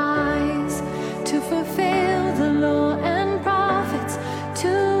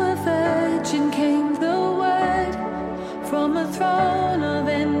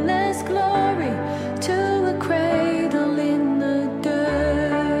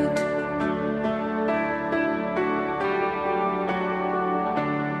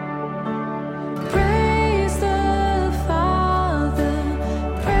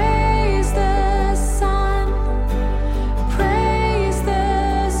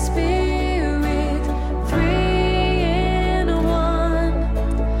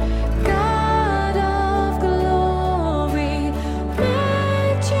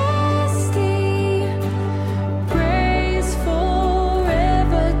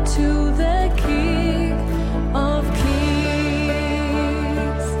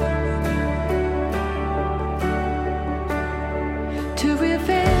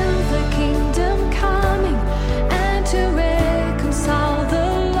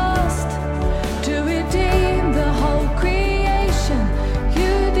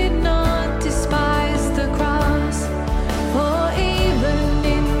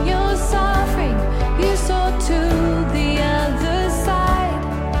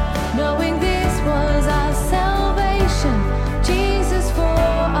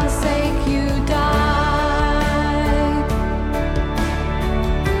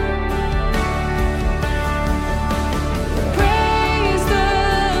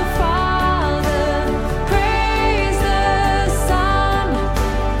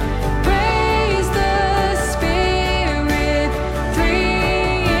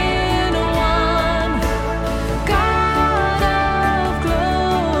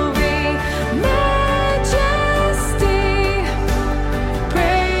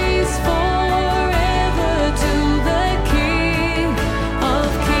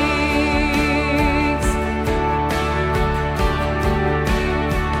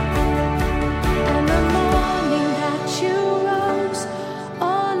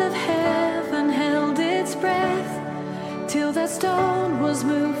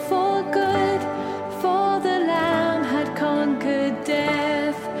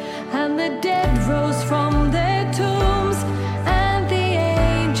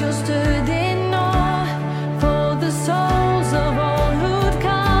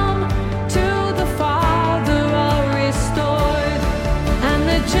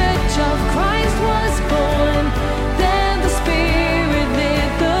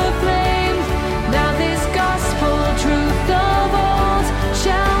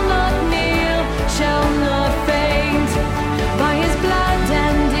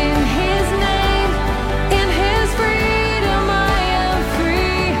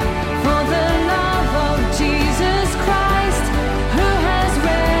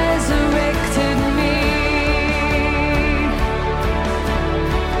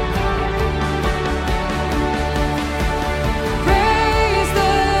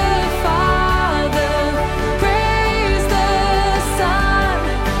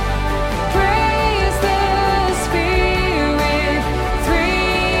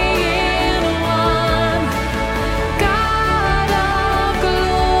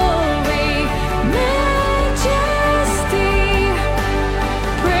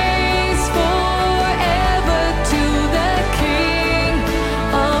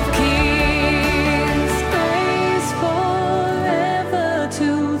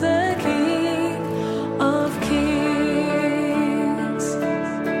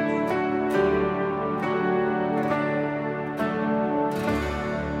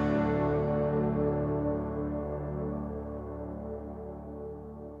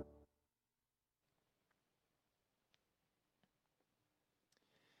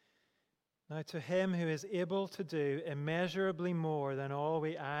 Now to him who is able to do immeasurably more than all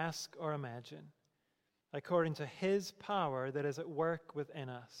we ask or imagine, according to his power that is at work within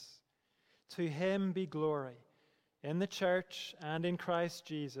us, to him be glory in the church and in Christ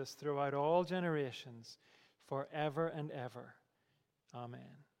Jesus throughout all generations, forever and ever.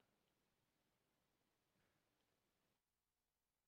 Amen.